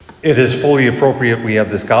It is fully appropriate we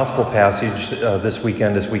have this gospel passage this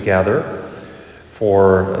weekend as we gather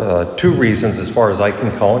for two reasons as far as I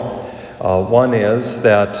can count. One is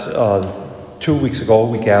that 2 weeks ago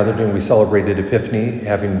we gathered and we celebrated Epiphany,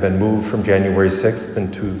 having been moved from January 6th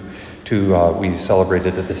into we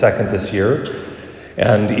celebrated it the 2nd this year.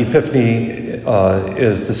 And Epiphany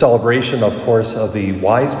is the celebration, of course, of the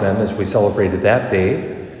wise men as we celebrated that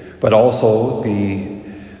day, but also the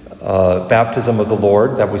baptism of the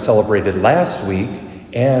Lord that we celebrated last week,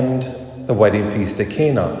 and the wedding feast at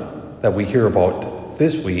Cana that we hear about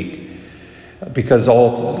this week, because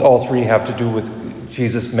all three have to do with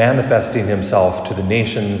Jesus manifesting himself to the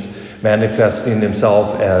nations, manifesting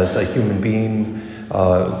himself as a human being,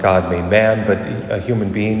 God made man, but a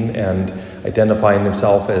human being, and identifying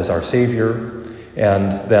himself as our Savior,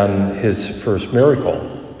 and then his first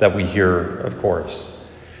miracle that we hear, of course.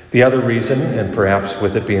 The other reason, and perhaps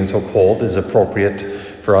with it being so cold, is appropriate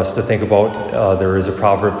for us to think about, there is a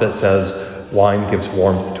proverb that says, wine gives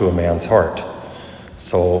warmth to a man's heart.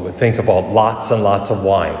 So think about lots and lots of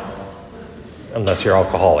wine, unless you're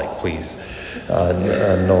alcoholic, please.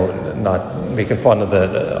 No, not making fun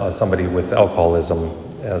of somebody with alcoholism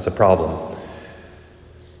as a problem.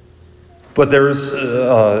 But I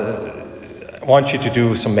want you to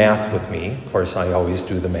do some math with me. Of course, I always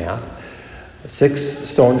do the math. 6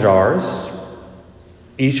 stone jars,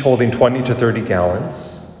 each holding 20 to 30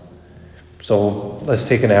 gallons. So let's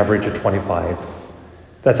take an average of 25.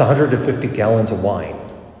 That's 150 gallons of wine.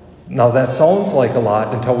 Now that sounds like a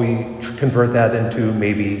lot until we convert that into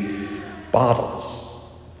maybe bottles.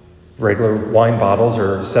 Regular wine bottles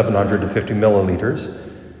are 750 milliliters.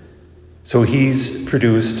 So he's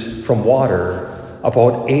produced from water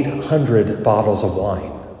about 800 bottles of wine.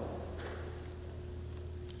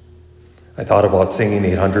 I thought about singing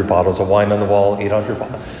 800 bottles of wine on the wall, 800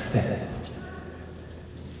 bottles.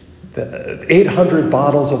 800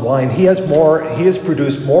 bottles of wine. He has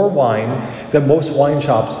produced more wine than most wine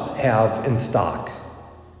shops have in stock.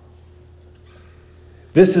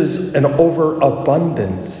 This is an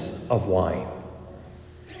overabundance of wine.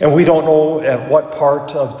 And we don't know at what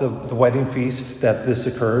part of the wedding feast that this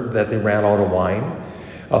occurred, that they ran out of wine.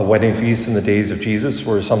 Wedding feasts in the days of Jesus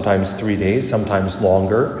were sometimes 3 days, sometimes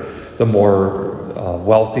longer. The more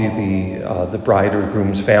wealthy the bride or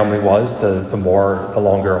groom's family was, the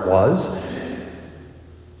longer it was.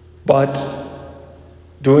 But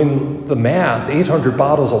doing the math, 800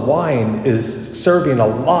 bottles of wine is serving a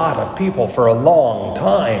lot of people for a long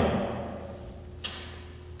time.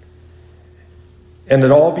 And it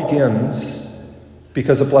all begins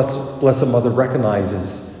because the Blessed Mother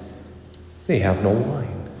recognizes they have no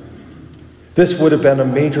wine. This would have been a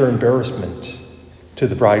major embarrassment to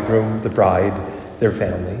the bridegroom, the bride, their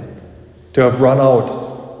family, to have run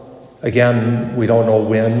out. Again, we don't know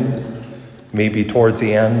when, maybe towards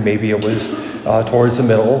the end, maybe it was towards the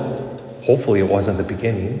middle. Hopefully it wasn't the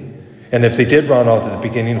beginning. And if they did run out at the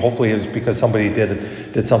beginning, hopefully it was because somebody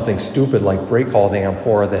did something stupid like break all the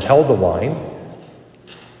amphora that held the wine.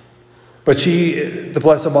 But the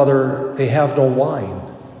Blessed Mother, they have no wine.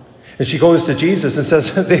 And she goes to Jesus and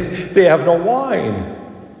says, they have no wine.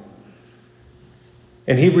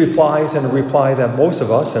 And he replies in a reply that most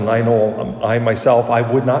of us, and I know I myself, I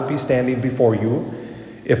would not be standing before you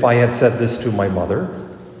if I had said this to my mother.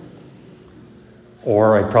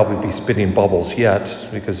 Or I'd probably be spitting bubbles yet,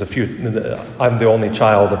 because I'm the only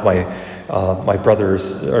child of my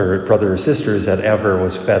brothers or sisters that ever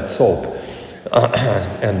was fed soap.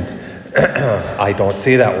 And I don't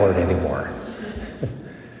say that word anymore.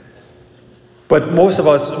 But most of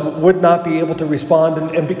us would not be able to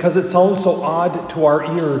respond, and because it sounds so odd to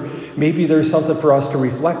our ear, maybe there's something for us to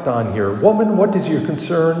reflect on here. Woman, how does your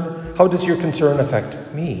concern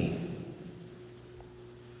affect me?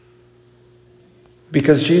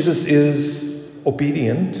 Because Jesus is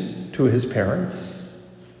obedient to his parents.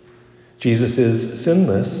 Jesus is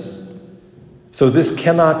sinless. So this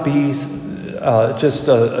cannot be just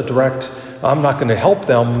a direct, I'm not going to help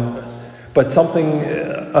them, but something,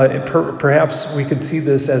 perhaps we could see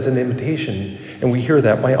this as an invitation, and we hear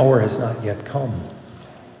that, my hour has not yet come.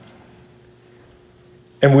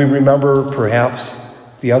 And we remember perhaps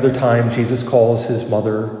the other time Jesus calls his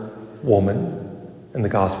mother woman in the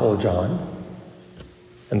Gospel of John,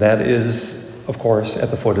 and that is, of course,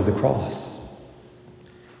 at the foot of the cross.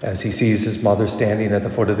 As he sees his mother standing at the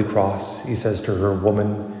foot of the cross, he says to her,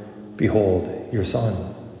 woman, behold your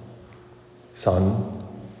son. Son,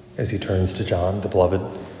 as he turns to John, the beloved,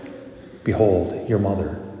 behold your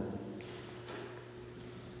mother.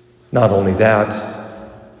 Not only that,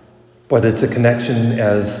 but it's a connection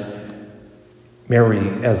as Mary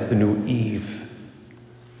as the new Eve.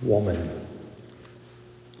 woman.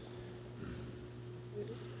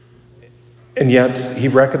 And yet he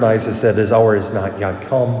recognizes that his hour is not yet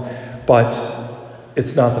come, but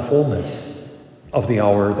it's not the fullness of the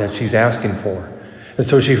hour that she's asking for. And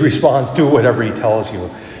so she responds, do whatever he tells you.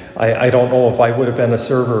 I don't know if I would have been a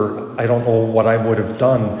server. I don't know what I would have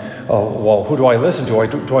done. Well, who do I listen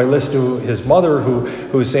to? Do I listen to his mother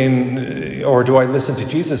who's saying, or do I listen to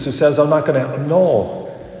Jesus who says, I'm not going to?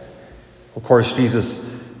 No. Of course,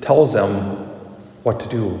 Jesus tells them what to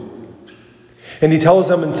do. And he tells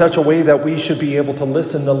them in such a way that we should be able to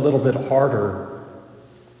listen a little bit harder.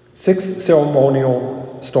 6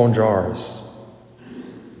 ceremonial stone jars.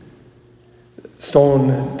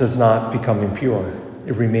 Stone does not become impure.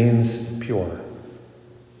 It remains pure.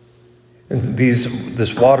 And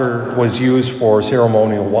this water was used for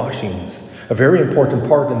ceremonial washings, a very important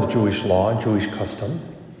part in the Jewish law and Jewish custom,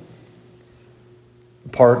 a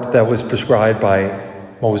part that was prescribed by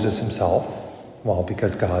Moses himself, well,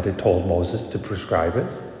 because God had told Moses to prescribe it.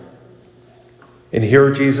 And here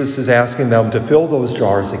Jesus is asking them to fill those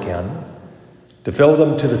jars again, to fill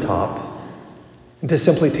them to the top, and to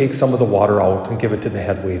simply take some of the water out and give it to the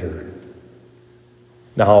head waiter.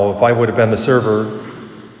 Now, if I would have been the server,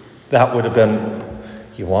 that would have been,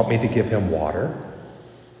 you want me to give him water?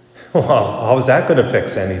 Well, how is that going to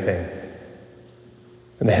fix anything?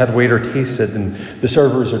 And the head waiter tastes it, and the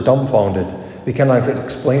servers are dumbfounded. They cannot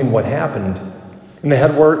explain what happened. And the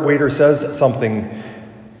head waiter says something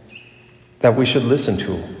that we should listen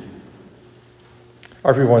to.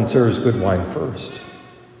 Everyone serves good wine first.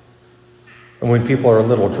 And when people are a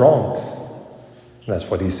little drunk, that's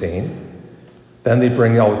what he's saying, then they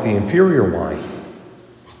bring out the inferior wine.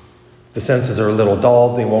 The senses are a little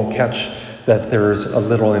dulled. They won't catch that there's a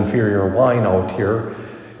little inferior wine out here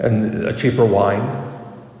and a cheaper wine.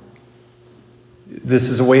 This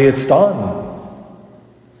is the way it's done.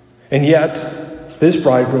 And yet, this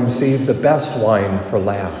bridegroom saved the best wine for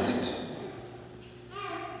last.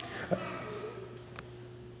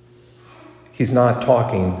 He's not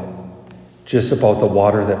talking just about the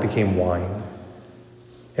water that became wine.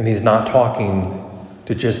 And he's not talking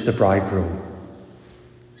to just the bridegroom.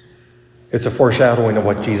 It's a foreshadowing of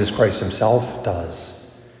what Jesus Christ himself does.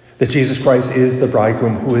 That Jesus Christ is the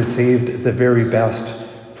bridegroom who has saved the very best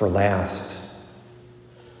for last.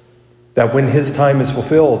 That when his time is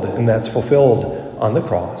fulfilled, and that's fulfilled on the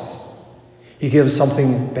cross, he gives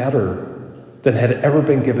something better than had ever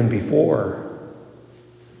been given before.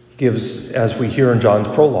 He gives, as we hear in John's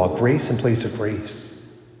prologue, grace in place of grace.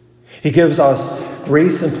 He gives us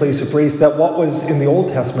grace in place of grace, that what was in the Old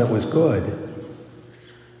Testament was good.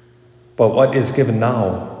 But what is given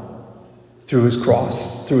now, through his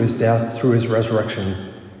cross, through his death, through his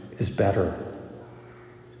resurrection, is better.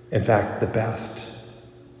 In fact, the best.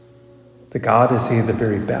 That God has saved the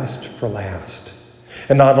very best for last.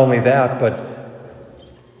 And not only that, but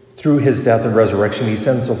through his death and resurrection, he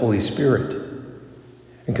sends the Holy Spirit.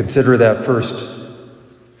 And consider that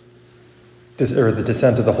the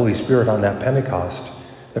descent of the Holy Spirit on that Pentecost,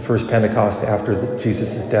 the first Pentecost after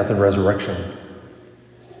Jesus' death and resurrection.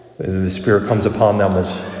 The Spirit comes upon them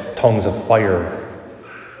as tongues of fire.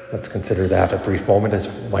 Let's consider that a brief moment as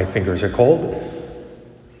my fingers are cold.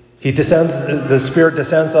 The Spirit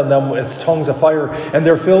descends on them with tongues of fire, and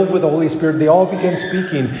they're filled with the Holy Spirit. They all begin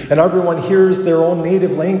speaking, and everyone hears their own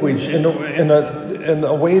native language in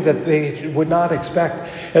a way that they would not expect.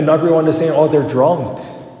 And everyone is saying, oh, they're drunk.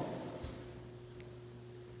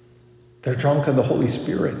 They're drunk on the Holy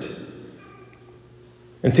Spirit.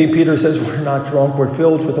 And St. Peter says, we're not drunk, we're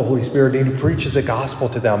filled with the Holy Spirit, and he preaches the gospel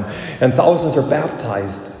to them. And thousands are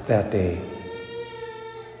baptized that day.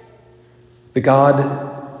 The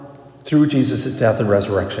God, through Jesus' death and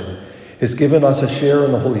resurrection, has given us a share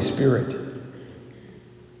in the Holy Spirit.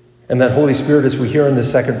 And that Holy Spirit, as we hear in the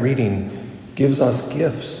second reading, gives us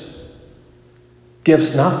gifts.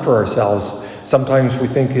 Gifts not for ourselves. Sometimes we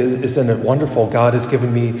think, isn't it wonderful? God has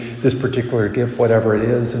given me this particular gift, whatever it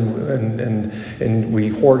is, and we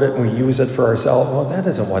hoard it and we use it for ourselves. Well, that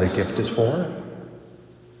isn't what a gift is for.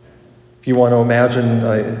 If you want to imagine,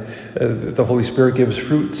 the Holy Spirit gives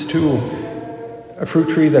fruits too. A fruit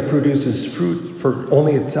tree that produces fruit for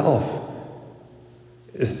only itself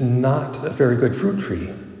is not a very good fruit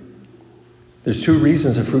tree. There's two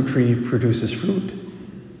reasons a fruit tree produces fruit.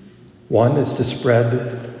 One is to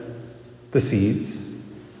spread the seeds,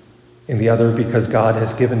 and the other because God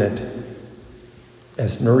has given it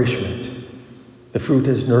as nourishment. The fruit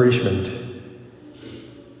is nourishment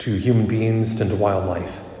to human beings and to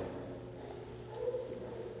wildlife.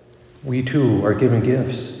 We too are given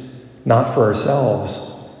gifts, not for ourselves,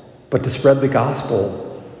 but to spread the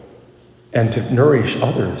gospel, and to nourish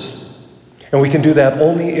others. And we can do that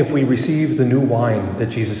only if we receive the new wine that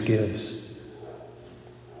Jesus gives.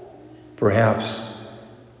 Perhaps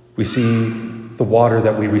we see the water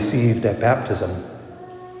that we received at baptism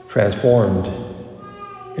transformed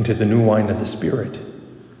into the new wine of the Spirit.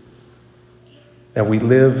 That we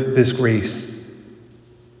live this grace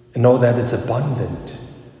and know that it's abundant,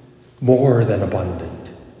 more than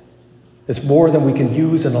abundant. It's more than we can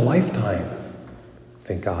use in a lifetime.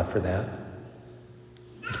 Thank God for that.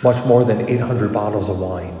 It's much more than 800 bottles of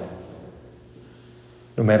wine.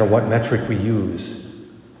 No matter what metric we use,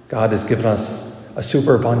 God has given us a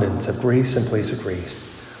superabundance of grace in place of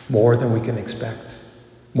grace, more than we can expect,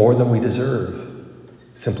 more than we deserve,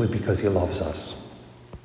 simply because he loves us.